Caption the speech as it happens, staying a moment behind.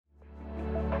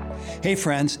Hey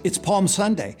friends, it's Palm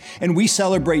Sunday, and we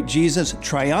celebrate Jesus'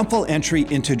 triumphal entry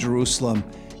into Jerusalem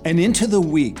and into the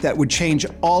week that would change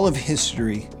all of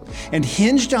history. And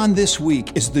hinged on this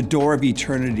week is the door of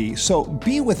eternity. So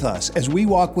be with us as we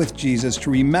walk with Jesus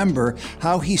to remember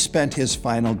how he spent his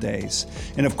final days.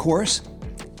 And of course,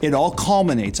 it all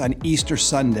culminates on Easter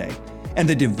Sunday and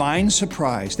the divine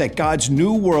surprise that God's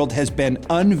new world has been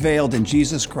unveiled in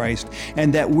Jesus Christ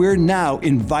and that we're now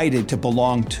invited to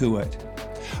belong to it.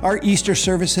 Our Easter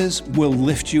services will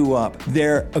lift you up.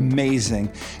 They're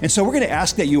amazing. And so we're going to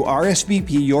ask that you RSVP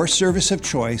your service of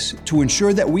choice to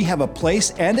ensure that we have a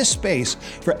place and a space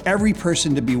for every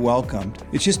person to be welcomed.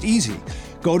 It's just easy.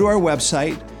 Go to our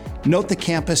website, note the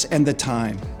campus and the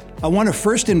time. I want to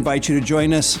first invite you to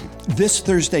join us this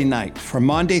Thursday night for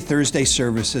Maundy Thursday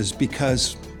services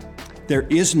because there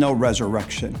is no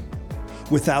resurrection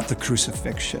without the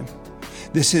crucifixion.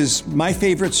 This is my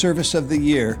favorite service of the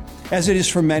year, as it is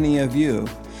for many of you.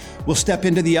 We'll step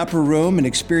into the upper room and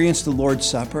experience the Lord's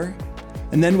Supper,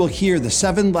 and then we'll hear the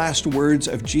 7 last words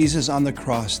of Jesus on the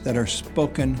cross that are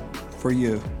spoken for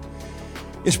you.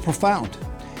 It's profound,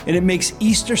 and it makes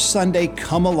Easter Sunday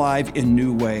come alive in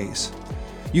new ways.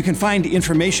 You can find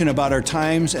information about our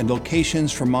times and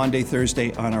locations for Maundy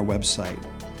Thursday on our website.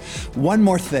 One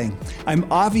more thing, I'm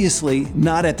obviously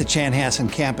not at the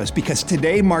Chanhassen campus because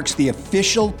today marks the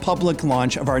official public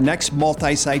launch of our next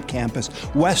multi-site campus,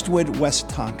 Westwood West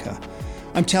Tonka.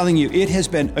 I'm telling you, it has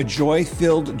been a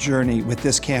joy-filled journey with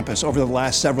this campus over the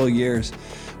last several years.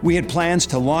 We had plans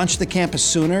to launch the campus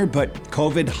sooner, but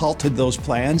COVID halted those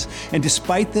plans. And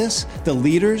despite this, the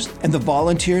leaders and the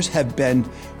volunteers have been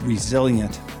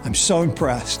resilient. I'm so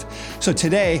impressed. So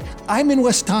today, I'm in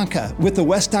West Tonka with the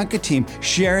West Tonka team,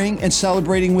 sharing and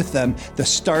celebrating with them the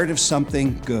start of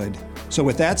something good. So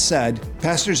with that said,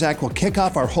 Pastor Zach will kick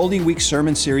off our Holy Week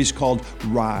sermon series called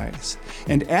Rise.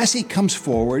 And as he comes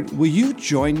forward, will you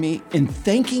join me in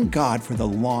thanking God for the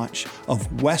launch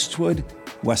of Westwood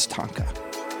West Tonka?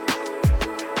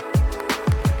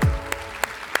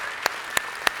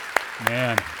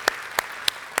 Man.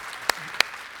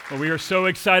 Well, we are so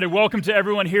excited. Welcome to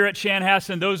everyone here at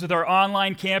Chanhassen, those with our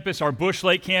online campus, our Bush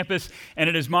Lake campus, and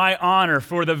it is my honor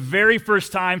for the very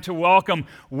first time to welcome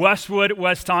Westwood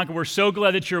West Tonka. We're so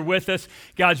glad that you're with us.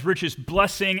 God's richest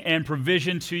blessing and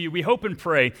provision to you. We hope and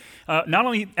pray, not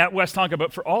only at West Tonka,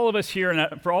 but for all of us here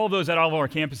and for all of those at all of our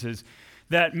campuses,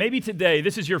 that maybe today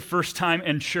this is your first time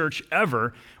in church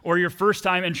ever, or your first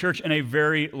time in church in a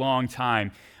very long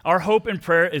time. Our hope and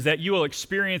prayer is that you will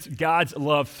experience God's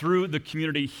love through the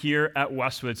community here at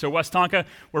Westwood. So West Tonka,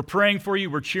 we're praying for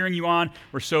you. We're cheering you on.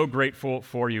 We're so grateful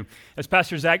for you. As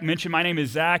Pastor Zach mentioned, my name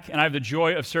is Zach, and I have the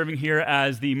joy of serving here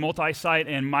as the multi-site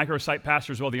and micro-site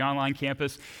pastor as well, the online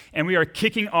campus. And we are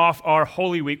kicking off our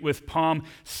Holy Week with Palm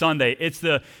Sunday. It's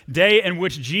the day in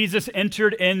which Jesus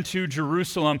entered into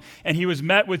Jerusalem, and he was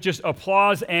met with just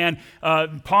applause and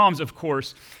palms, of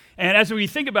course. And as we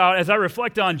think about, as I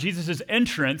reflect on Jesus'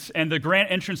 entrance and the grand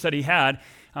entrance that he had,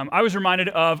 I was reminded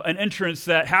of an entrance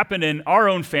that happened in our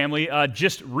own family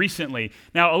just recently.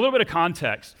 Now, a little bit of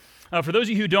context. For those of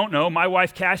you who don't know, my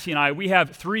wife Cassie and I, we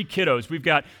have 3 kiddos. We've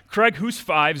got Craig, who's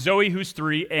 5, Zoe, who's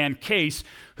 3, and Case,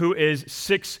 who is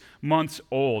 6 months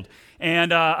old.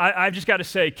 And I've just got to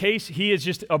say, Case, he is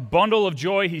just a bundle of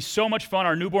joy. He's so much fun,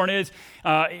 our newborn is,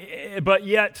 but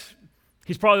yet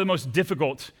he's probably the most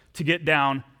difficult to get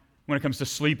down when it comes to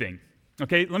sleeping.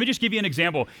 Okay, let me just give you an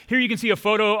example. Here you can see a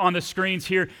photo on the screens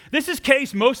here. This is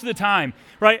Case most of the time,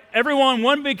 right? Everyone,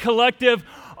 one big collective,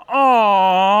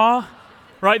 aww,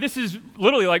 right? This is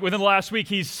literally like within the last week.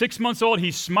 He's 6 months old.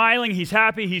 He's smiling. He's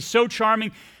happy. He's so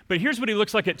charming. But here's what he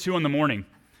looks like at 2 a.m.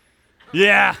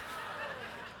 Yeah.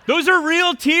 Those are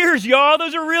real tears, y'all.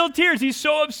 Those are real tears. He's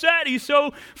so upset. He's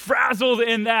so frazzled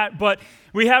in that. But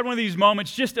we had one of these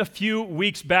moments just a few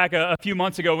weeks back, a few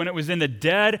months ago, when it was in the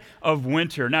dead of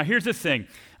winter. Now, here's the thing.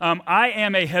 I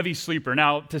am a heavy sleeper.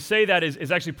 Now, to say that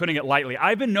is actually putting it lightly.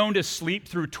 I've been known to sleep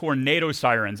through tornado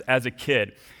sirens as a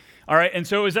kid. All right, and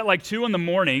so it was at like 2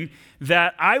 a.m.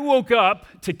 that I woke up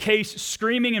to Case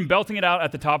screaming and belting it out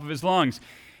at the top of his lungs.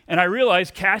 And I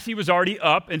realized Cassie was already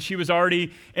up, and she was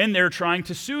already in there trying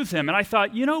to soothe him. And I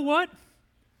thought, you know what?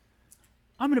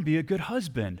 I'm going to be a good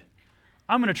husband.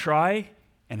 I'm going to try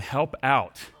and help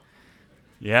out.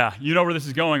 Yeah, you know where this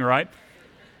is going, right?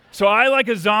 So I, like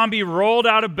a zombie, rolled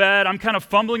out of bed. I'm kind of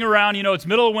fumbling around. You know, it's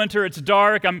middle of winter. It's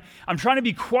dark. I'm trying to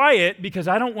be quiet because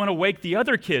I don't want to wake the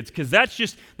other kids, because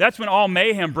that's when all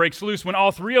mayhem breaks loose, when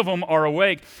all 3 of them are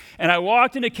awake. And I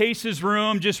walked into Case's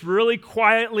room just really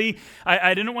quietly.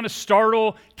 I didn't want to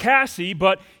startle Cassie,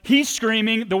 but he's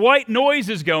screaming. The white noise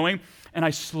is going. and I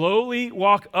slowly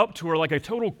walk up to her like a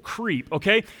total creep,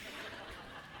 okay?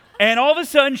 And all of a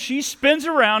sudden, she spins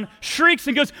around, shrieks,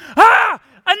 and goes, "Ah,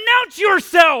 announce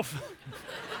yourself!"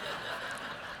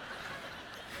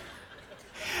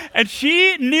 And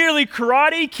she nearly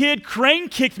Karate Kid crane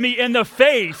kicked me in the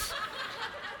face.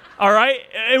 All right?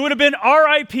 It would have been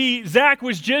R.I.P. Zach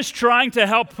was just trying to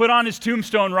help put on his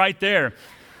tombstone right there.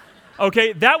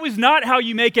 Okay? That was not how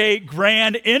you make a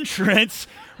grand entrance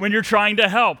when you're trying to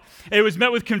help. It was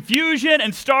met with confusion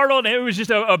and startled, and it was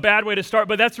just a bad way to start,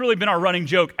 but that's really been our running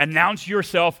joke. Announce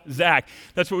yourself, Zach.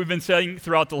 That's what we've been saying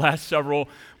throughout the last several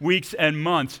weeks and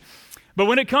months. But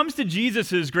when it comes to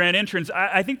Jesus' grand entrance,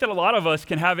 I think that a lot of us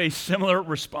can have a similar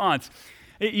response.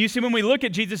 You see, when we look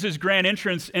at Jesus' grand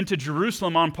entrance into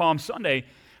Jerusalem on Palm Sunday,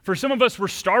 for some of us, we're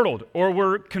startled or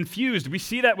we're confused. We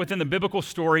see that within the biblical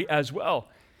story as well.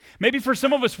 Maybe for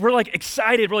some of us, we're like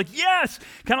excited. We're like, yes,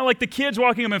 kind of like the kids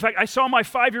walking up. In fact, I saw my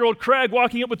 5-year-old Craig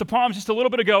walking up with the palms just a little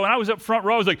bit ago, and I was up front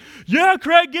row. I was like, yeah,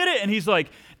 Craig, get it. And he's like,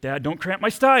 Dad, don't cramp my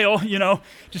style,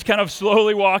 just kind of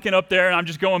slowly walking up there, and I'm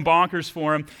just going bonkers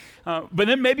for him. But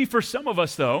then maybe for some of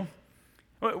us, though,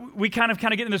 we kind of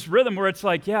get in this rhythm where it's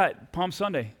like, yeah, Palm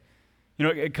Sunday.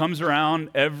 It comes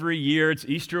around every year. It's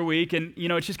Easter week, and,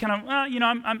 it's just kind of,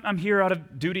 I'm here out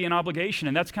of duty and obligation,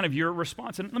 and that's kind of your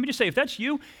response. And let me just say, if that's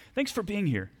you, thanks for being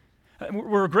here.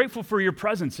 We're grateful for your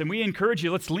presence, and we encourage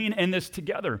you, let's lean in this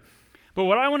together. But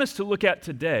what I want us to look at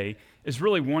today is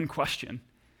really one question.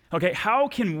 Okay, how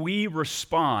can we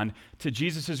respond to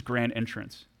Jesus' grand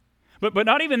entrance? But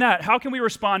not even that. How can we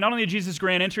respond not only to Jesus'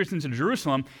 grand entrance into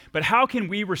Jerusalem, but how can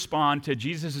we respond to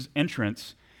Jesus'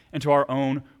 entrance into our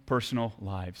own personal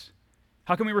lives?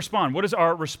 How can we respond? What does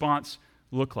our response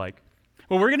look like?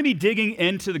 Well, we're going to be digging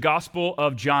into the Gospel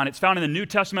of John. It's found in the New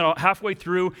Testament halfway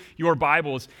through your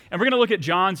Bibles. And we're going to look at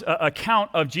John's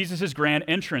account of Jesus' grand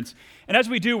entrance. And as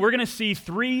we do, we're going to see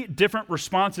 3 different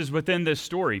responses within this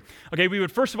story. Okay, we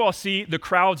would first of all see the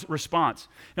crowd's response.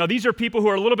 Now, these are people who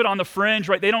are a little bit on the fringe,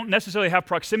 right? They don't necessarily have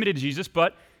proximity to Jesus,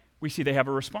 but we see they have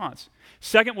a response.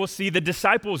 Second, we'll see the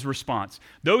disciples' response.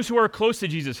 Those who are close to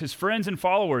Jesus, his friends and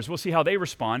followers, we'll see how they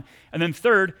respond. And then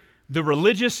third, the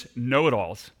religious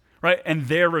know-it-alls, right? And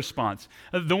their response.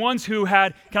 The ones who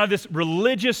had kind of this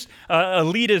religious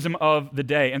elitism of the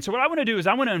day. And so what I want to do is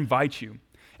I want to invite you,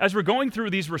 as we're going through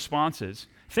these responses,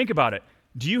 think about it.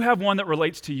 Do you have one that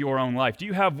relates to your own life? Do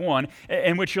you have one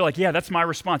in which you're like, yeah, that's my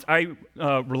response. I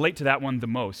relate to that one the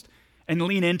most. And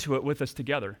lean into it with us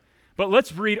together. But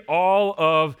let's read all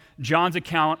of John's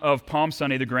account of Palm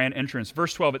Sunday, the grand entrance.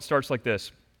 Verse 12, it starts like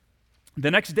this.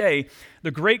 The next day,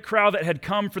 the great crowd that had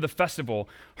come for the festival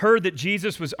heard that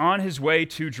Jesus was on his way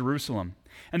to Jerusalem.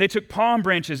 And they took palm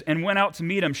branches and went out to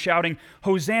meet him, shouting,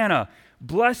 "Hosanna!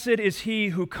 Blessed is he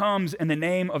who comes in the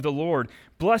name of the Lord.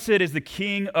 Blessed is the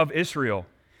King of Israel."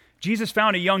 Jesus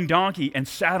found a young donkey and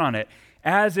sat on it,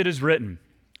 as it is written,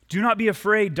 "Do not be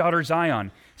afraid, daughter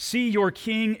Zion. See, your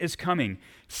king is coming,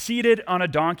 seated on a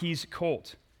donkey's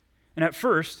colt." And at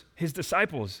first, his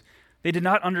disciples, they did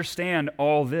not understand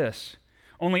all this.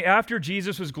 Only after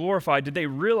Jesus was glorified did they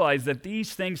realize that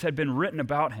these things had been written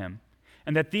about him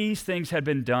and that these things had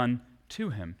been done to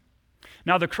him.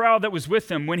 Now the crowd that was with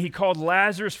him when he called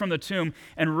Lazarus from the tomb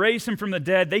and raised him from the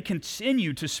dead, they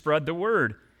continued to spread the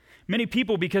word. Many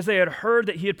people, because they had heard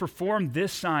that he had performed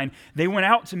this sign, they went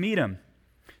out to meet him.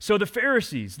 So the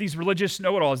Pharisees, these religious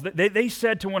know-it-alls, they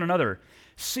said to one another,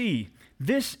 "See,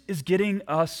 this is getting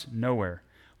us nowhere.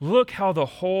 Look how the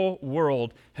whole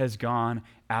world has gone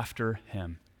after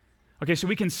him." Okay, so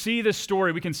we can see this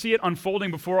story. We can see it unfolding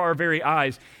before our very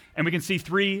eyes, and we can see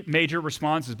 3 major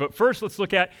responses. But first, let's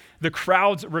look at the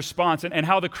crowd's response and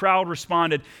how the crowd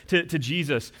responded to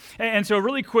Jesus. And so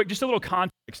really quick, just a little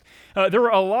context. There were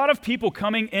a lot of people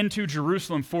coming into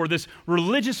Jerusalem for this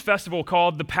religious festival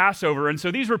called the Passover. And so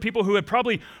these were people who had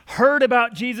probably heard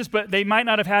about Jesus, but they might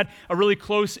not have had a really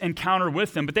close encounter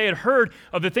with him. But they had heard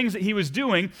of the things that he was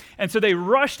doing, and so they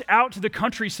rushed out to the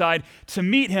countryside to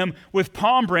meet him with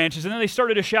palm branches. And then they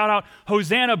started to shout out,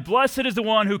 "Hosanna, blessed is the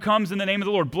one who comes in the name of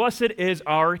the Lord. Blessed is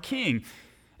our King."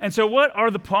 And so what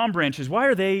are the palm branches? Why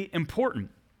are they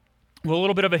important? Well, a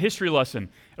little bit of a history lesson.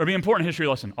 It'll be an important history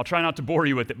lesson. I'll try not to bore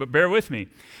you with it, but bear with me.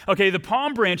 Okay, the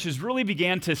palm branches really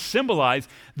began to symbolize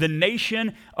the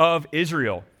nation of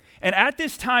Israel. And at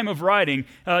this time of writing,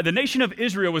 the nation of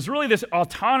Israel was really this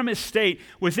autonomous state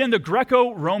within the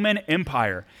Greco-Roman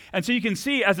Empire. And so you can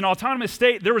see, as an autonomous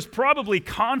state, there was probably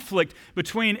conflict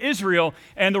between Israel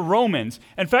and the Romans.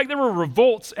 In fact, there were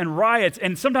revolts and riots,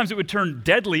 and sometimes it would turn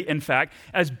deadly, in fact,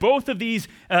 as both of these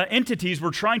entities were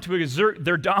trying to exert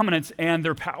their dominance and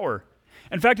their power.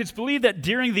 In fact, it's believed that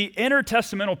during the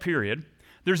intertestamental period,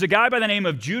 there's a guy by the name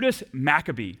of Judas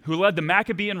Maccabee who led the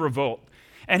Maccabean revolt.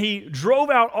 And he drove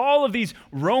out all of these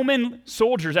Roman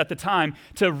soldiers at the time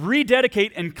to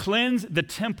rededicate and cleanse the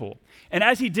temple. And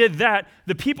as he did that,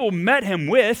 the people met him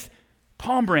with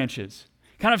palm branches,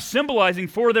 kind of symbolizing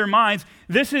for their minds,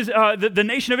 this is the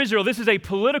nation of Israel. This is a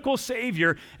political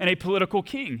savior and a political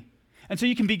king. And so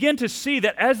you can begin to see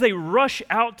that as they rush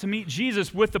out to meet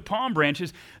Jesus with the palm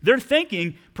branches, they're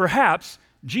thinking perhaps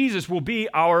Jesus will be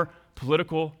our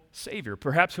political savior.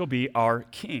 Perhaps he'll be our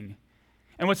king.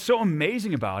 And what's so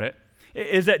amazing about it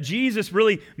is that Jesus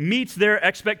really meets their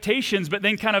expectations, but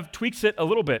then kind of tweaks it a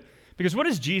little bit. Because what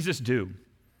does Jesus do?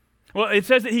 Well, it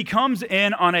says that he comes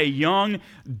in on a young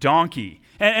donkey.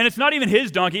 And it's not even his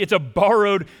donkey, it's a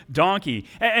borrowed donkey.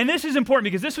 And this is important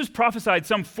because this was prophesied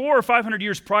some 400 or 500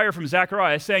 years prior from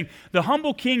Zechariah, saying the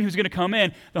humble king who's going to come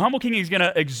in, the humble king is going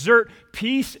to exert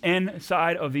peace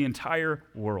inside of the entire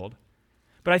world.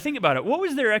 But I think about it, what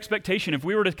was their expectation if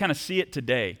we were to kind of see it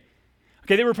today?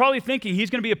 Okay, they were probably thinking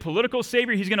he's going to be a political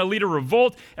savior, he's going to lead a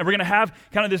revolt, and we're going to have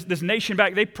kind of this nation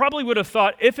back. They probably would have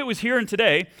thought, if it was here and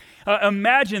today,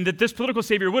 imagine that this political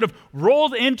savior would have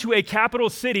rolled into a capital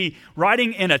city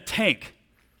riding in a tank.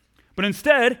 But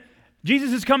instead,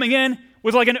 Jesus is coming in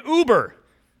with like an Uber.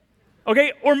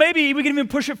 Okay, or maybe we can even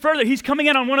push it further. He's coming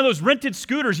in on one of those rented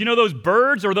scooters, you know, those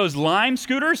Birds or those Lime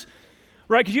scooters,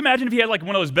 right? Could you imagine if he had like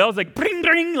one of those bells, like bring,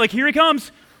 bring, like here he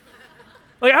comes?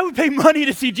 Like, I would pay money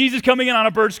to see Jesus coming in on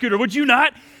a bird scooter, would you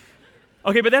not?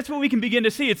 Okay, but that's what we can begin to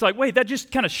see. It's like, wait, that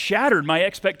just kind of shattered my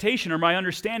expectation or my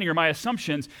understanding or my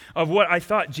assumptions of what I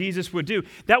thought Jesus would do.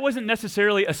 That wasn't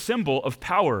necessarily a symbol of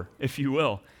power, if you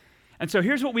will. And so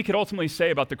here's what we could ultimately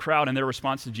say about the crowd and their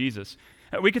response to Jesus.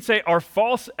 We could say our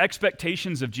false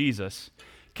expectations of Jesus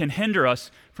can hinder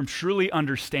us from truly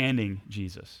understanding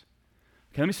Jesus.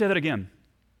 Okay, let me say that again.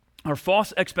 Our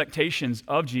false expectations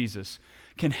of Jesus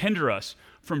can hinder us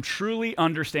from truly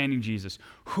understanding Jesus,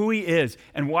 who he is,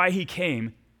 and why he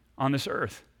came on this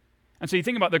earth. And so you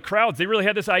think about the crowds, they really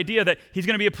had this idea that he's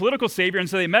going to be a political savior, and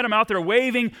so they met him out there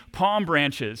waving palm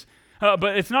branches.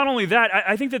 But it's not only that,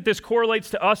 I think that this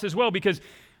correlates to us as well, because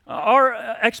our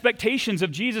expectations of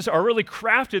Jesus are really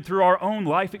crafted through our own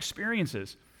life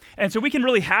experiences. And so we can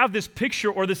really have this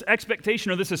picture or this expectation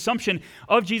or this assumption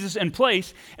of Jesus in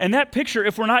place, and that picture,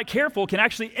 if we're not careful, can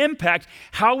actually impact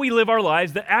how we live our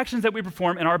lives, the actions that we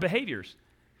perform, and our behaviors.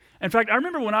 In fact, I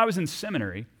remember when I was in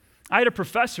seminary, I had a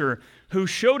professor who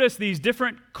showed us these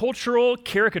different cultural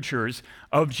caricatures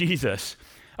of Jesus.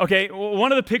 Okay,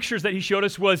 one of the pictures that he showed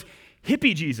us was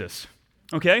hippie Jesus,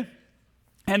 okay?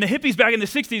 And the hippies back in the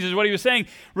 60s is what he was saying,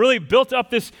 really built up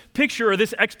this picture or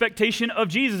this expectation of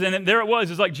Jesus. And there it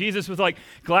was. It's like Jesus with like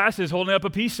glasses holding up a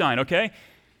peace sign, okay?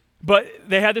 But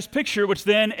they had this picture which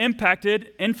then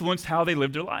influenced how they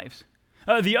lived their lives.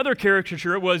 The other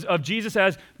caricature was of Jesus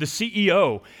as the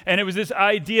CEO. And it was this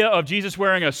idea of Jesus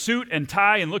wearing a suit and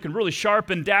tie and looking really sharp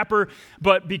and dapper.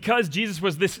 But because Jesus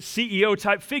was this CEO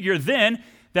type figure, then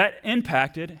that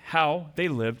impacted how they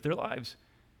lived their lives.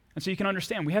 And so you can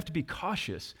understand, we have to be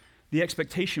cautious the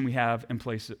expectation we have in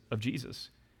place of Jesus.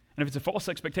 And if it's a false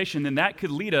expectation, then that could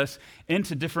lead us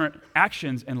into different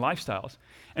actions and lifestyles.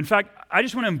 In fact, I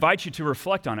just want to invite you to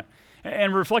reflect on it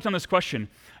and reflect on this question.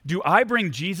 Do I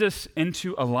bring Jesus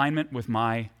into alignment with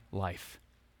my life?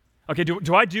 Okay,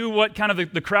 do I do what kind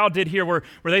of the crowd did here where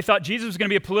they thought Jesus was going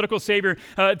to be a political savior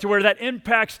to where that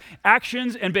impacts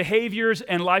actions and behaviors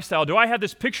and lifestyle? Do I have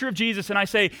this picture of Jesus and I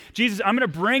say, Jesus, I'm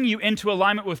going to bring you into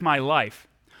alignment with my life?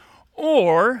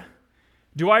 Or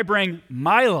do I bring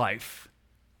my life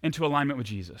into alignment with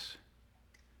Jesus?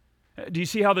 Do you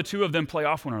see how the two of them play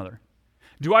off one another?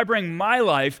 Do I bring my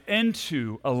life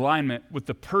into alignment with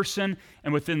the person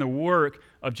and within the work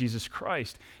of Jesus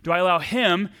Christ? Do I allow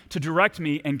him to direct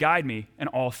me and guide me in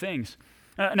all things?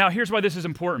 Now, here's why this is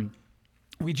important.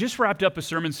 We just wrapped up a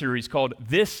sermon series called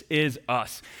This Is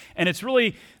Us. And it's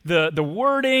really the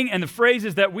wording and the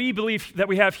phrases that we believe that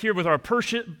we have here with our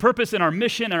purpose and our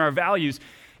mission and our values.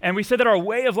 And we said that our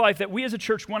way of life, that we as a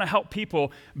church want to help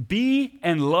people be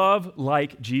and love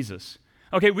like Jesus.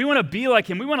 Okay, we want to be like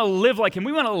him. We want to live like him.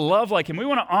 We want to love like him. We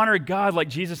want to honor God like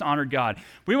Jesus honored God.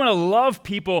 We want to love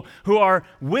people who are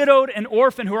widowed and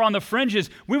orphaned, who are on the fringes.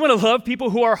 We want to love people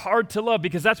who are hard to love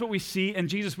because that's what we see in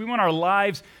Jesus. We want our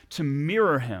lives to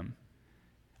mirror him.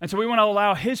 And so we want to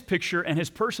allow his picture and his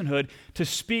personhood to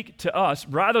speak to us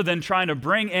rather than trying to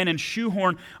bring in and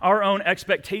shoehorn our own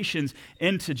expectations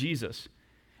into Jesus.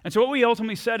 And so what we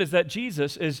ultimately said is that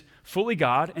Jesus is fully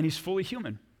God and he's fully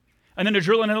human. And then to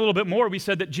drill in a little bit more, we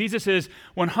said that Jesus is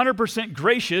 100%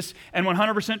 gracious and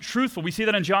 100% truthful. We see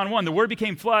that in John 1. The Word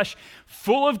became flesh,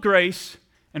 full of grace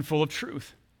and full of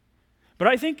truth. But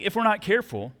I think if we're not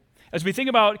careful, as we think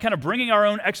about kind of bringing our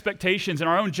own expectations and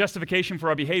our own justification for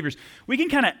our behaviors, we can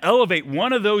kind of elevate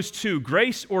one of those two,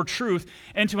 grace or truth,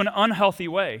 into an unhealthy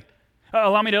way.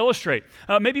 Allow me to illustrate.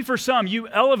 Maybe for some, you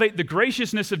elevate the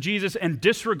graciousness of Jesus and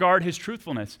disregard his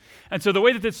truthfulness. And so the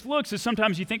way that this looks is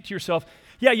sometimes you think to yourself,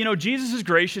 yeah, Jesus is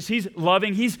gracious, he's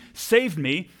loving, he's saved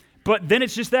me, but then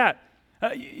it's just that.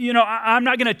 I'm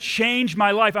not going to change my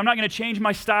life. I'm not going to change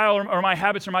my style or my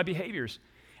habits or my behaviors.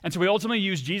 And so we ultimately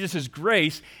use Jesus'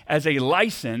 grace as a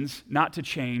license not to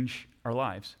change our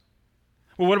lives.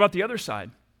 Well, what about the other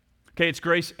side? Okay, it's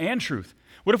grace and truth.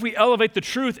 What if we elevate the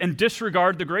truth and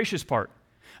disregard the gracious part?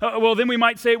 Well, then we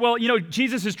might say, well,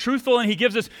 Jesus is truthful and he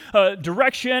gives us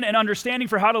direction and understanding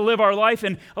for how to live our life.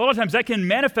 And a lot of times that can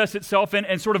manifest itself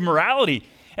in sort of morality.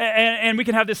 And we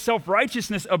can have this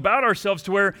self-righteousness about ourselves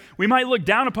to where we might look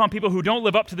down upon people who don't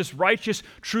live up to this righteous,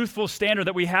 truthful standard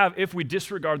that we have if we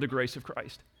disregard the grace of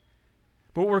Christ.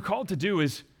 But what we're called to do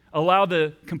is allow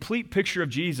the complete picture of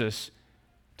Jesus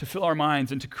to fill our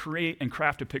minds and to create and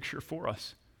craft a picture for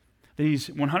us. That he's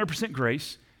 100%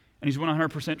 grace and he's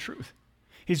 100% truth.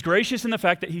 He's gracious in the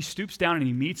fact that he stoops down and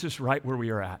he meets us right where we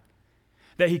are at.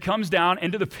 That he comes down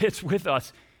into the pits with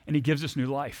us and he gives us new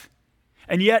life.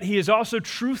 And yet he is also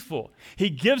truthful. He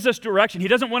gives us direction. He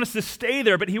doesn't want us to stay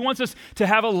there, but he wants us to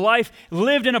have a life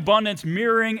lived in abundance,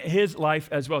 mirroring his life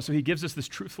as well. So he gives us this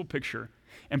truthful picture,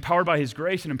 empowered by his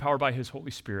grace and empowered by his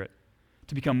Holy Spirit,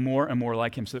 to become more and more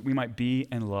like him so that we might be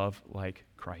and love like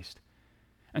Christ.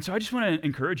 And so I just want to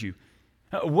encourage you.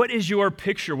 What is your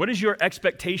picture? What is your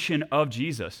expectation of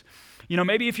Jesus?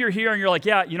 Maybe if you're here and you're like,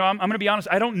 yeah, I'm going to be honest,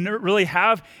 I don't really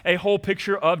have a whole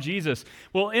picture of Jesus.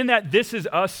 Well, in that This Is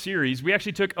Us series, we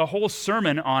actually took a whole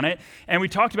sermon on it, and we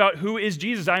talked about who is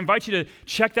Jesus. I invite you to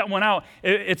check that one out.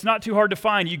 It's not too hard to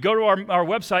find. You go to our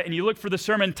website and you look for the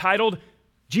sermon titled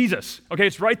Jesus. Okay,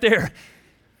 it's right there.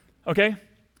 Okay,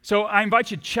 so I invite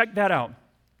you to check that out.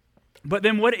 But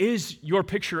then what is your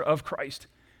picture of Christ?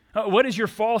 What is your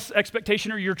false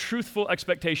expectation or your truthful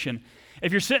expectation?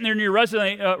 If you're sitting there and you're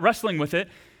wrestling with it,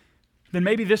 then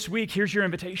maybe this week, here's your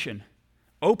invitation.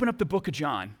 Open up the book of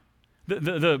John,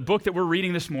 the book that we're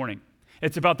reading this morning.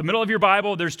 It's about the middle of your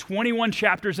Bible. There's 21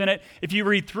 chapters in it. If you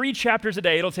read 3 chapters a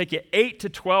day, it'll take you 8 to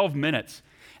 12 minutes.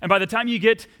 And by the time you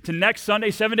get to next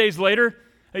Sunday, 7 days later,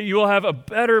 you will have a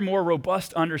better, more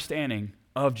robust understanding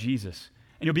of Jesus.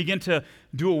 And you'll begin to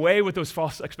do away with those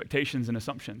false expectations and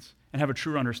assumptions and have a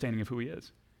true understanding of who he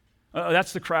is.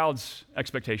 That's the crowd's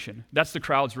expectation. That's the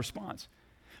crowd's response.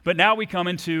 But now we come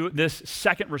into this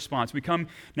second response. We come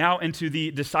now into the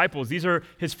disciples. These are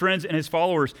his friends and his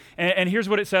followers. And here's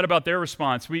what it said about their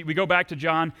response. We go back to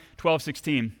John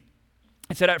 12:16.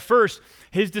 It said, at first,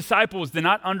 his disciples did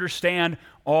not understand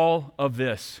all of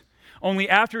this. Only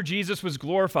after Jesus was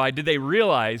glorified did they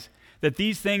realize that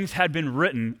these things had been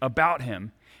written about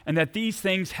him and that these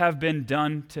things have been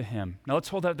done to him. Now let's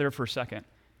hold that there for a second,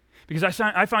 because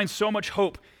I find so much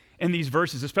hope in these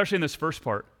verses, especially in this first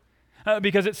part,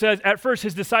 because it says, at first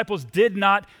his disciples did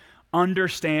not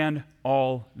understand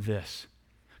all this.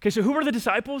 Okay, so who were the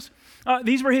disciples?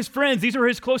 These were his friends. These were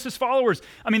his closest followers.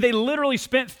 I mean, they literally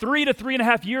spent 3 to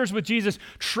 3.5 years with Jesus,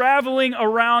 traveling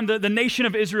around the nation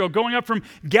of Israel, going up from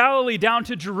Galilee down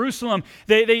to Jerusalem.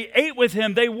 They ate with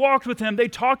him. They walked with him. They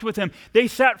talked with him. They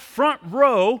sat front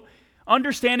row,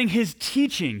 understanding his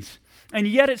teachings. And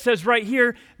yet it says right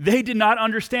here, they did not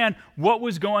understand what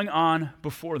was going on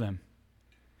before them.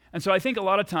 And so I think a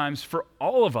lot of times for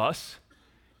all of us,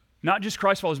 not just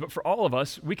Christ followers, but for all of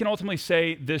us, we can ultimately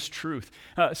say this truth.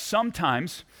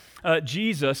 Sometimes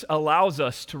Jesus allows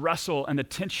us to wrestle in the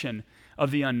tension of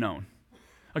the unknown.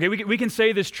 Okay, we can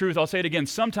say this truth. I'll say it again.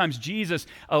 Sometimes Jesus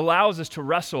allows us to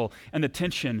wrestle in the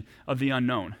tension of the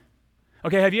unknown.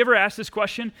 Okay, have you ever asked this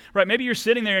question? Right, maybe you're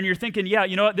sitting there and you're thinking, yeah,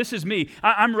 you know what, this is me.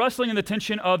 I'm wrestling in the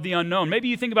tension of the unknown. Maybe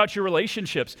you think about your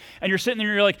relationships and you're sitting there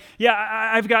and you're like, yeah,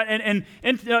 I've got, in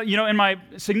my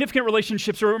significant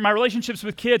relationships or my relationships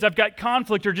with kids, I've got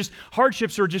conflict or just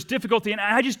hardships or just difficulty, and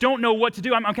I just don't know what to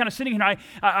do. I'm kind of sitting here and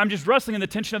I'm just wrestling in the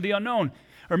tension of the unknown.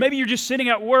 Or maybe you're just sitting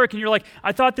at work and you're like,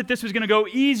 I thought that this was going to go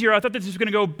easier. I thought that this was going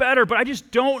to go better, but I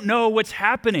just don't know what's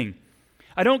happening.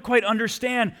 I don't quite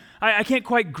understand. I can't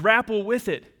quite grapple with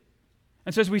it.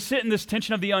 And so as we sit in this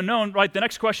tension of the unknown, right, the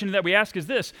next question that we ask is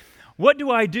this: what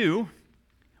do I do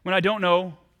when I don't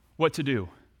know what to do?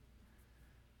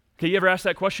 Okay, you ever ask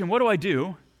that question? What do I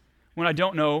do when I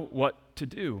don't know what to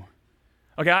do?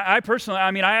 Okay, I personally,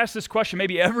 I ask this question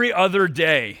maybe every other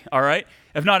day, all right,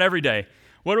 if not every day.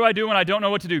 What do I do when I don't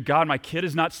know what to do? God, my kid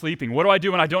is not sleeping. What do I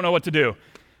do when I don't know what to do?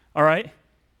 All right?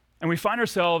 And we find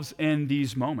ourselves in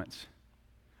these moments.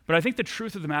 But I think the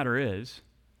truth of the matter is,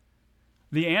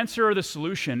 the answer or the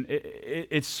solution,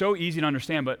 it's so easy to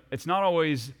understand, but it's not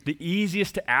always the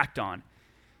easiest to act on.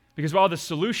 Because while the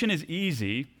solution is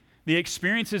easy, the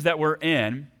experiences that we're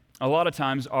in a lot of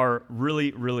times are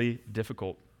really, really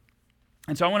difficult.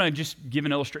 And so I want to just give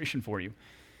an illustration for you.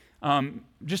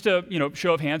 Just a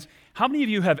show of hands, how many of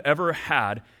you have ever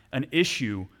had an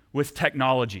issue with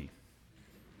technology?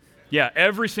 Yeah,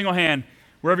 every single hand,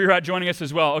 wherever you're at joining us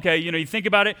as well. Okay, you think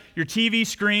about it, your TV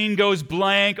screen goes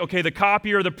blank, okay, the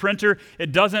copier or the printer,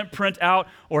 it doesn't print out,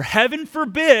 or heaven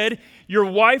forbid, your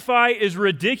Wi-Fi is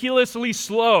ridiculously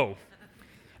slow.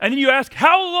 And then you ask,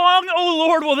 how long, oh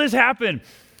Lord, will this happen?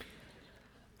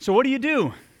 So what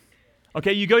do?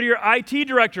 Okay, you go to your IT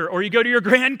director or you go to your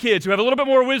grandkids who have a little bit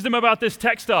more wisdom about this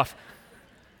tech stuff.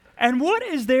 And what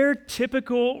is their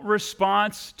typical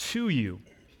response to you?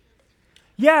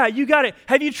 Yeah, you got it.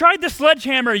 Have you tried the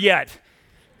sledgehammer yet?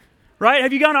 Right?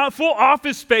 Have you gone out full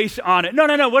Office Space on it? No.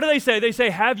 What do they say? They say,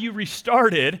 have you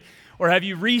restarted or have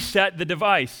you reset the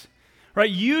device? Right?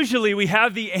 Usually we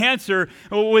have the answer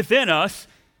within us,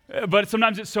 but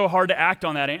sometimes it's so hard to act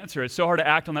on that answer. It's so hard to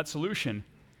act on that solution.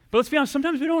 But let's be honest,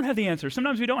 sometimes we don't have the answer.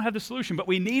 Sometimes we don't have the solution, but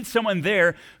we need someone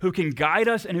there who can guide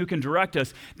us and who can direct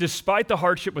us despite the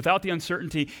hardship, without the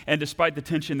uncertainty, and despite the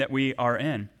tension that we are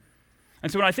in. And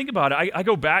so when I think about it, I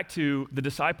go back to the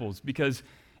disciples because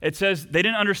it says they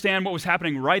didn't understand what was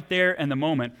happening right there in the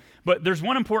moment. But there's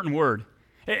one important word.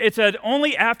 It said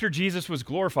only after Jesus was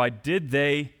glorified did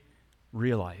they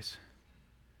realize.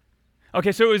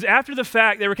 Okay, so it was after the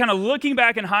fact, they were kind of looking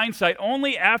back in hindsight,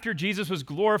 only after Jesus was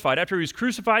glorified, after he was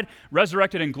crucified,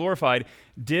 resurrected, and glorified,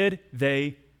 did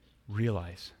they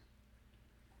realize.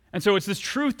 And so it's this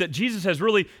truth that Jesus has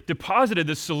really deposited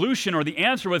the solution or the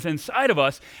answer within inside of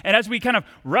us. And as we kind of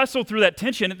wrestle through that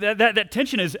tension, that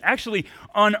tension is actually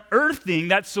unearthing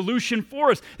that solution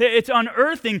for us. It's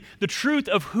unearthing the truth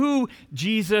of who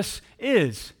Jesus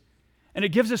is. And it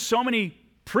gives us so many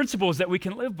principles that we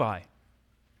can live by.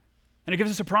 And it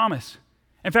gives us a promise.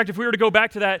 In fact, if we were to go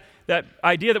back to that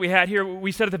idea that we had here,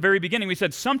 we said at the very beginning, we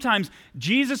said sometimes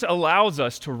Jesus allows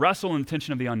us to wrestle in the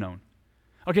tension of the unknown.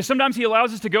 Okay, sometimes he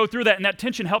allows us to go through that, and that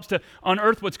tension helps to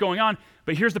unearth what's going on.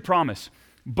 But here's the promise.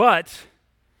 But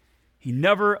he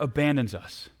never abandons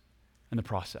us in the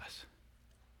process.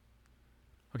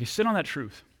 Okay, sit on that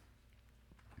truth,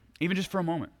 even just for a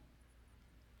moment.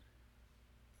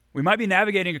 We might be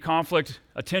navigating a conflict,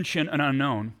 a tension, an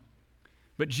unknown,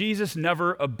 but Jesus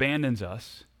never abandons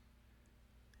us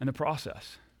in the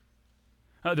process.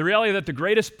 The reality that the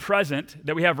greatest present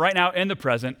that we have right now in the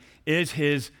present is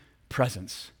his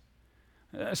presence.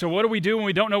 So what do we do when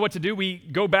we don't know what to do? We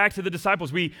go back to the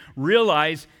disciples. We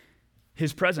realize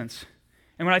his presence.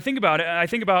 And when I think about it, I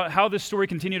think about how this story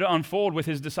continued to unfold with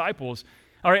his disciples.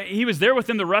 All right, he was there with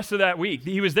them the rest of that week.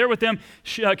 He was there with them,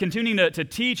 continuing to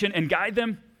teach and guide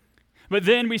them. But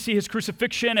then we see his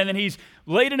crucifixion, and then he's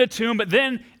laid in a tomb. But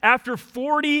then after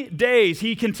 40 days,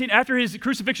 after his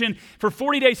crucifixion, for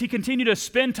 40 days, he continued to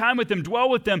spend time with them, dwell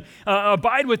with them,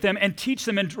 abide with them, and teach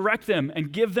them and direct them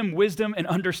and give them wisdom and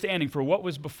understanding for what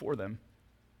was before them.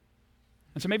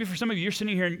 And so maybe for some of you, you're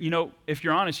sitting here and, if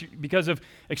you're honest, because of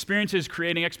experiences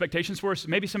creating expectations for us,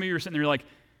 maybe some of you are sitting there like,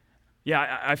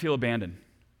 yeah, I feel abandoned.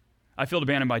 I feel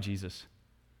abandoned by Jesus.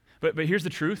 But here's the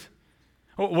truth.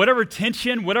 Whatever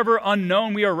tension, whatever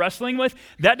unknown we are wrestling with,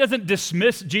 that doesn't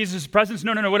dismiss Jesus' presence.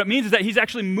 No. What it means is that he's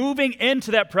actually moving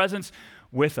into that presence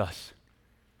with us.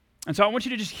 And so I want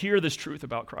you to just hear this truth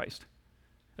about Christ.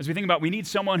 As we think about, we need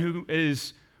someone who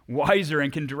is wiser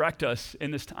and can direct us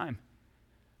in this time.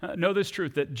 Know this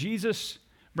truth, that Jesus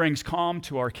brings calm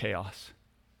to our chaos.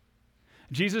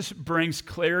 Jesus brings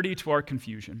clarity to our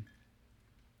confusion.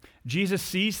 Jesus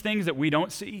sees things that we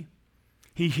don't see.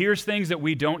 He hears things that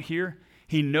we don't hear.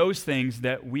 He knows things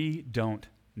that we don't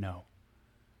know.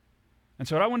 And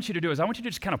so what I want you to do is I want you to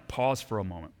just kind of pause for a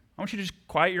moment. I want you to just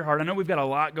quiet your heart. I know we've got a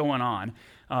lot going on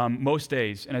most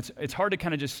days, and it's hard to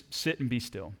kind of just sit and be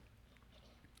still.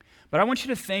 But I want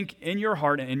you to think in your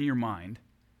heart and in your mind,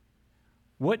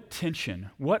 what tension,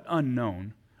 what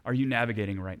unknown are you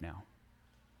navigating right now?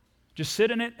 Just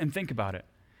sit in it and think about it.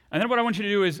 And then what I want you to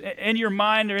do is, in your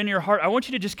mind or in your heart, I want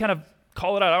you to just kind of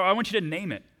call it out. I want you to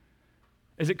name it.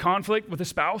 Is it conflict with a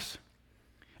spouse?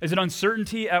 Is it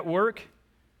uncertainty at work?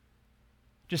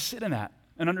 Just sit in that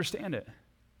and understand it.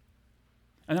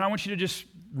 And then I want you to just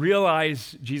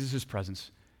realize Jesus' presence.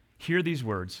 Hear these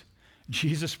words.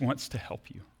 Jesus wants to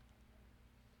help you.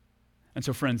 And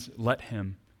so, friends, let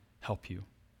him help you.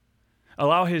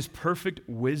 Allow his perfect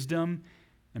wisdom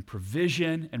and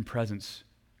provision and presence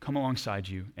come alongside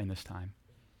you in this time.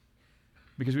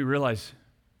 Because we realize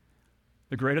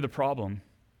the greater the problem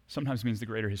sometimes means the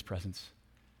greater his presence.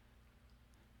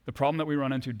 the problem that we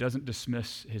run into doesn't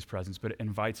dismiss his presence, but it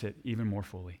invites it even more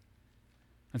fully.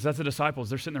 And so that's the disciples.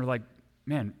 They're sitting there like,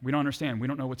 man, we don't understand. We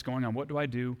don't know what's going on. What do I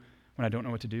do when I don't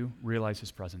know what to do? Realize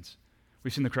his presence.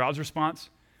 We've seen the crowd's response.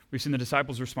 We've seen the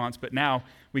disciples' response, but now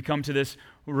we come to this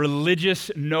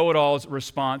religious know-it-alls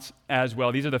response as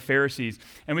well. These are the Pharisees.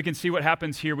 And we can see what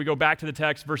happens here. We go back to the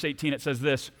text, verse 18. It says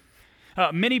this,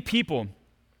 many people,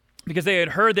 because they had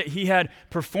heard that he had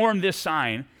performed this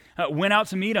sign, went out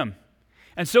to meet him.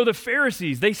 And so the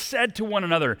Pharisees, they said to one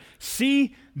another,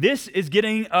 see, this is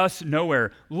getting us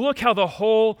nowhere. Look how the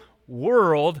whole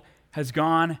world has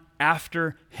gone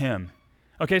after him.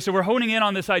 Okay, so we're honing in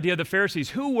on this idea of the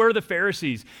Pharisees. Who were the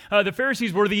Pharisees? The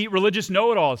Pharisees were the religious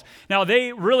know-it-alls. Now,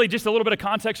 they really, just a little bit of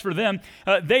context for them,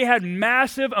 they had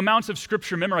massive amounts of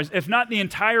scripture memorized, if not the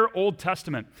entire Old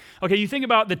Testament. Okay, you think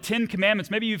about the 10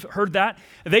 Commandments. Maybe you've heard that.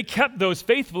 They kept those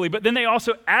faithfully, but then they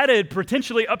also added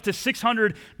potentially up to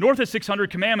 600, north of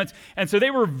 600 commandments. And so they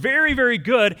were very, very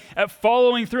good at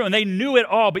following through, and they knew it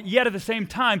all, but yet at the same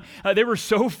time, they were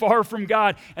so far from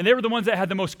God, and they were the ones that had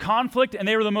the most conflict, and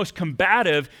they were the most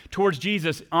combative towards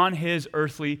Jesus on his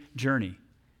earthly journey.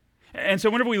 And so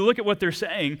whenever we look at what they're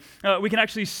saying, we can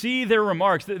actually see their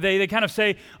remarks. They kind of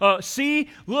say, see,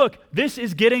 look, this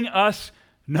is getting us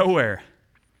nowhere.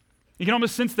 You can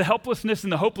almost sense the helplessness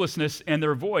and the hopelessness in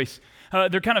their voice.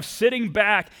 They're kind of sitting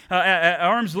back at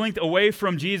arm's length away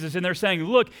from Jesus, and they're saying,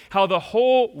 look how the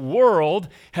whole world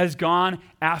has gone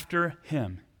after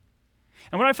him.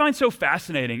 And what I find so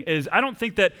fascinating is I don't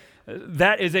think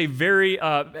that is a very,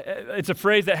 it's a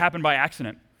phrase that happened by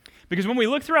accident. Because when we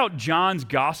look throughout John's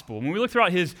gospel, when we look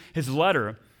throughout his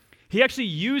letter, he actually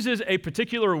uses a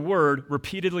particular word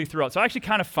repeatedly throughout. So I actually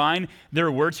kind of find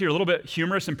their words here a little bit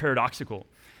humorous and paradoxical.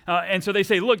 And so they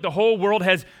say, look, the whole world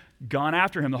has gone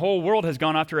after him. The whole world has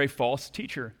gone after a false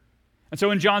teacher. And so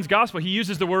in John's gospel, he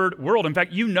uses the word world. In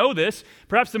fact, you know this,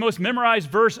 perhaps the most memorized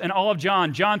verse in all of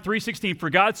John 3:16, for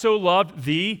God so loved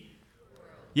the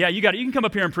Yeah, you got it. You can come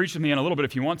up here and preach with me in a little bit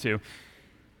if you want to.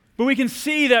 But we can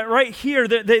see that right here,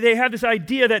 that they have this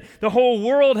idea that the whole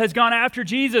world has gone after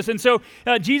Jesus. And so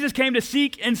Jesus came to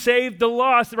seek and save the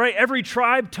lost, right? Every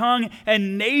tribe, tongue,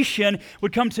 and nation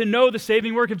would come to know the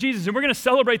saving work of Jesus. And we're going to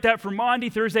celebrate that for Maundy,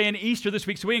 Thursday, and Easter this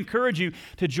week. So we encourage you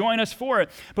to join us for it.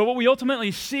 But what we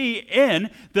ultimately see in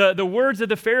the words of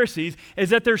the Pharisees is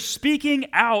that they're speaking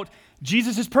out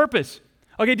Jesus' purpose.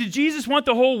 Okay, did Jesus want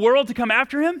the whole world to come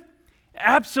after him?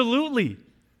 Absolutely.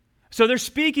 So they're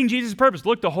speaking Jesus' purpose.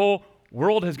 Look, the whole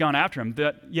world has gone after him.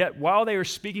 Yet while they are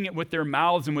speaking it with their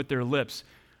mouths and with their lips,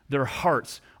 their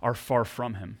hearts are far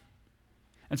from him.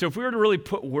 And so if we were to really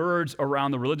put words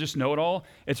around the religious know-it-all,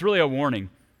 it's really a warning.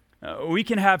 We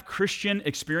can have Christian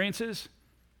experiences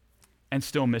and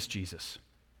still miss Jesus.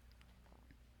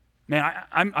 Man,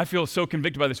 I feel so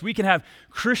convicted by this. We can have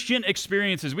Christian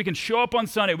experiences. We can show up on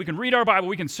Sunday. We can read our Bible.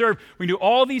 We can serve. We can do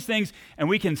all these things, and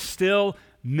we can still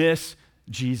miss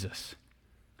Jesus.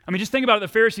 I mean, just think about the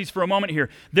Pharisees for a moment here.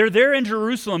 They're there in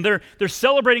Jerusalem. They're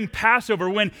celebrating Passover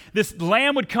when this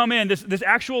lamb would come in, this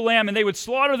actual lamb, and they would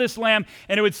slaughter this lamb,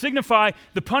 and it would signify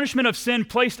the punishment of sin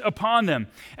placed upon them.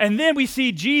 And then we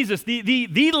see Jesus,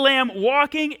 the lamb,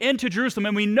 walking into Jerusalem.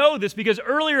 And we know this because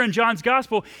earlier in John's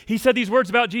gospel, he said these words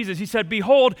about Jesus. He said,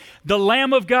 behold, the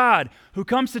Lamb of God who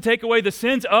comes to take away the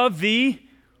sins of the...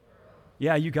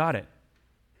 Yeah, you got it.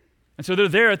 And so they're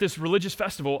there at this religious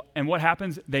festival, and what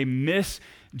happens? They miss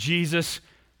Jesus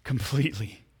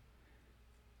completely.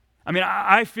 I mean,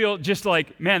 I feel just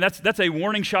like, man, that's a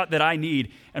warning shot that I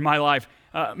need in my life.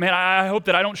 Man, I hope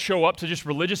that I don't show up to just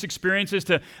religious experiences,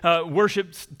 to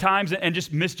worship times, and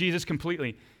just miss Jesus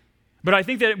completely. But I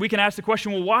think that we can ask the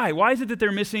question, well, why? Why is it that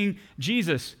they're missing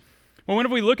Jesus? Well,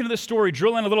 whenever we look into this story,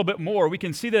 drill in a little bit more, we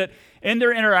can see that in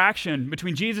their interaction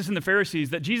between Jesus and the Pharisees,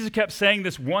 that Jesus kept saying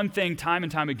this one thing time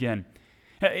and time again.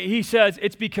 He says,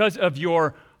 it's because of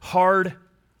your hard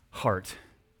heart.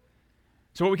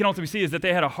 So what we can ultimately see is that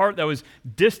they had a heart that was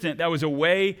distant, that was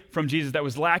away from Jesus, that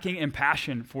was lacking in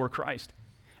passion for Christ.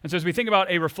 And so as we think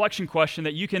about a reflection question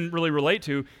that you can really relate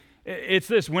to, it's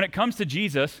this: when it comes to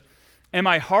Jesus, am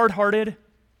I hard-hearted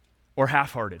or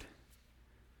half-hearted?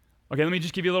 Okay, let me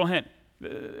just give you a little hint.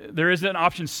 There is an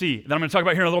option C that I'm going to talk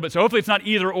about here in a little bit. So hopefully it's not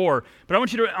either or. But I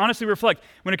want you to honestly reflect.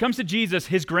 When it comes to Jesus,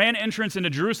 his grand entrance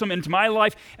into Jerusalem, into my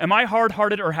life, am I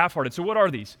hard-hearted or half-hearted? So what are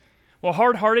these? Well,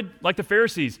 hard-hearted, like the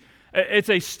Pharisees,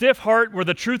 it's a stiff heart where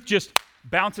the truth just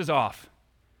bounces off.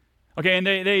 Okay, and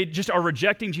they just are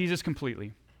rejecting Jesus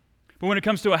completely. But when it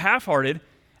comes to a half-hearted,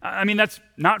 I mean, that's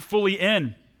not fully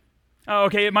in.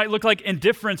 Okay, it might look like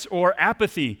indifference or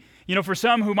apathy. You know, for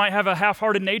some who might have a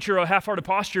half-hearted nature or a half-hearted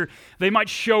posture, they might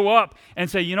show up and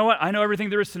say, you know what, I know everything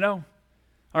there is to know.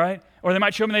 all right? Or they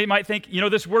might show up and they might think,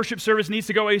 this worship service needs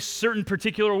to go a certain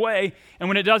particular way, and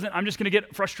when it doesn't, I'm just going to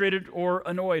get frustrated or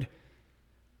annoyed,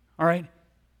 all right?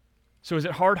 So is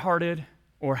it hard-hearted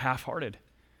or half-hearted?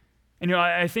 And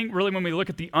I think really when we look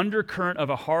at the undercurrent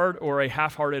of a hard or a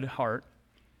half-hearted heart,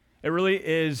 it really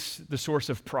is the source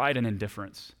of pride and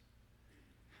indifference.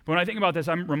 But when I think about this,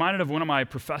 I'm reminded of one of my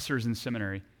professors in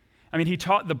seminary. He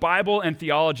taught the Bible and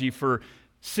theology for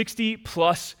 60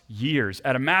 plus years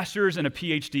at a master's and a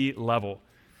PhD level.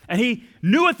 And he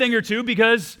knew a thing or two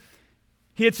because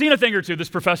he had seen a thing or two, this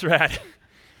professor had.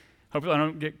 Hopefully I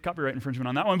don't get copyright infringement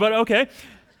on that one, but okay.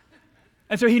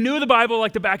 And so he knew the Bible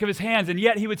like the back of his hands, and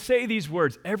yet he would say these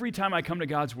words, every time I come to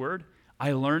God's word,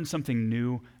 I learn something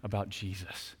new about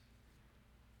Jesus.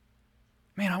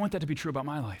 Man, I want that to be true about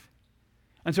my life.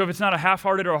 And so if it's not a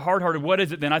half-hearted or a hard-hearted, what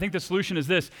is it then? I think the solution is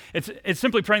this. It's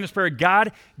simply praying this prayer,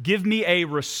 God, give me a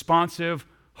responsive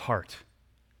heart.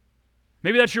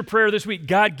 Maybe that's your prayer this week.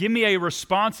 God, give me a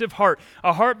responsive heart,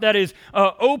 a heart that is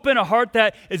open, a heart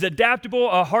that is adaptable,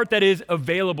 a heart that is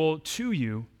available to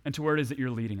you and to where it is that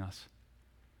you're leading us.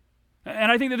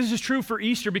 And I think that this is true for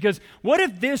Easter, because what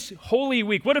if this Holy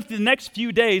Week, what if the next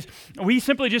few days, we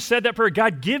simply just said that prayer,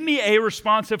 God, give me a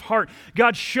responsive heart.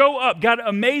 God, show up. God,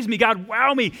 amaze me. God,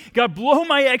 wow me. God, blow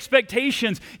my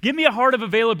expectations. Give me a heart of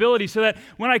availability so that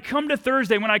when I come to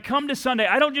Thursday, when I come to Sunday,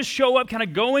 I don't just show up kind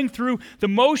of going through the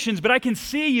motions, but I can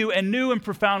see you in new and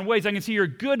profound ways. I can see your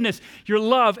goodness, your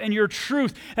love, and your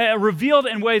truth revealed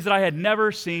in ways that I had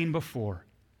never seen before.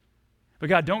 But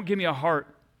God, don't give me a heart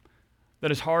that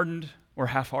is hardened or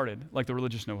half-hearted like the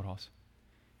religious know-it-alls.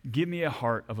 Give me a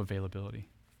heart of availability.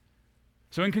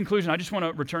 So in conclusion, I just want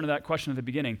to return to that question at the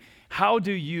beginning. How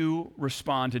do you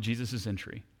respond to Jesus'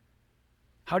 entry?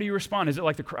 How do you respond? Is it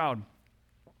like the crowd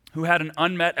who had an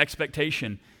unmet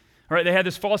expectation? All right, they had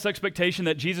this false expectation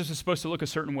that Jesus was supposed to look a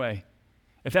certain way.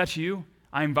 If that's you,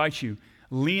 I invite you,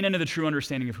 lean into the true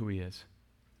understanding of who he is.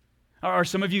 Are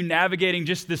some of you navigating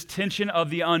just this tension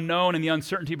of the unknown and the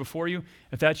uncertainty before you?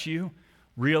 If that's you,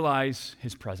 realize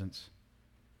his presence.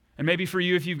 And maybe for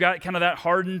you, if you've got kind of that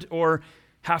hardened or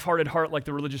half-hearted heart like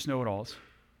the religious know-it-alls,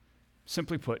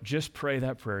 simply put, just pray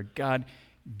that prayer. God,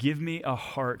 give me a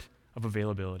heart of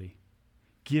availability.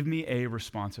 Give me a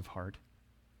responsive heart.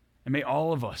 And may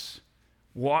all of us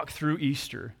walk through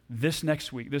Easter this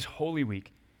next week, this Holy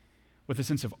Week, with a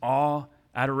sense of awe,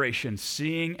 adoration,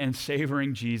 seeing and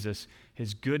savoring Jesus,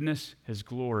 his goodness, his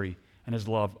glory, and his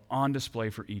love on display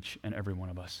for each and every one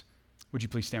of us. Would you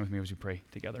please stand with me as we pray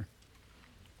together?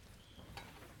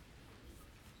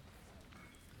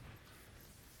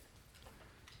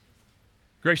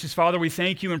 Gracious Father, we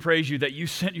thank you and praise you that you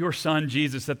sent your Son,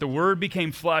 Jesus, that the Word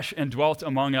became flesh and dwelt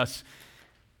among us,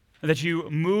 that you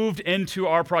moved into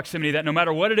our proximity, that no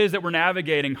matter what it is that we're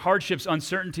navigating, hardships,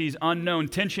 uncertainties, unknown,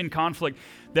 tension, conflict,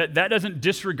 that doesn't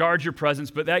disregard your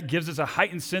presence, but that gives us a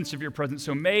heightened sense of your presence.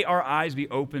 So may our eyes be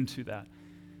open to that.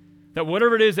 That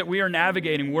whatever it is that we are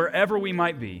navigating, wherever we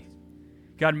might be,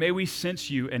 God, may we sense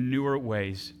you in newer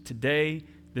ways today,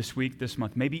 this week, this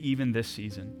month, maybe even this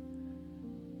season.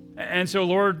 And so,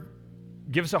 Lord,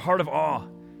 give us a heart of awe.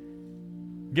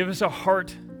 Give us a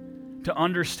heart to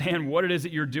understand what it is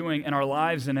that you're doing in our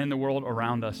lives and in the world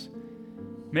around us.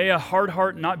 May a hard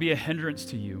heart not be a hindrance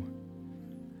to you,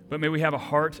 but may we have a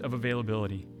heart of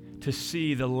availability to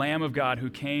see the Lamb of God who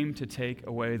came to take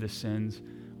away the sins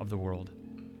of the world.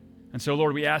 And so,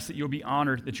 Lord, we ask that you'll be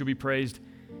honored, that you'll be praised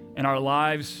in our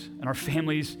lives, in our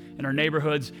families, in our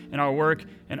neighborhoods, in our work,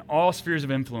 in all spheres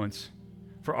of influence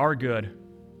for our good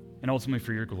and ultimately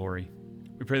for your glory.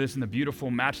 We pray this in the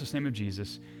beautiful, matchless name of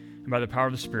Jesus and by the power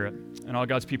of the Spirit. And all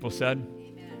God's people said,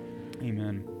 Amen.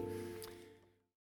 Amen.